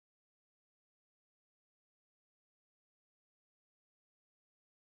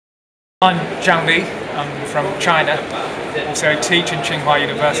I'm Zhang Li. I'm from China. Also teach in Tsinghua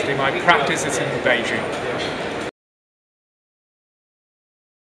University. My practice is in Beijing.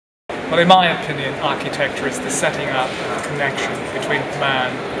 Well, in my opinion, architecture is the setting up of the connection between man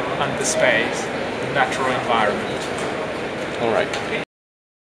and the space, the natural environment. All right.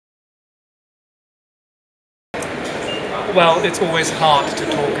 Well, it's always hard to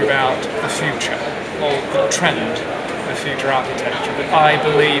talk about the future or the trend of future architecture, but I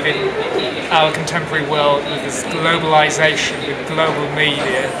believe in our contemporary world with this globalization, with global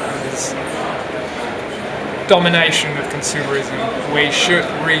media, and this domination of consumerism, we should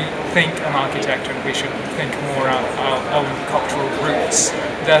rethink an architecture and we should think more about our own cultural roots.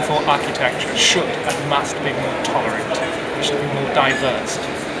 Therefore, architecture should and must be more tolerant. There should be more diverse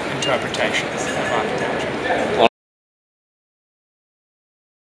interpretations of architecture.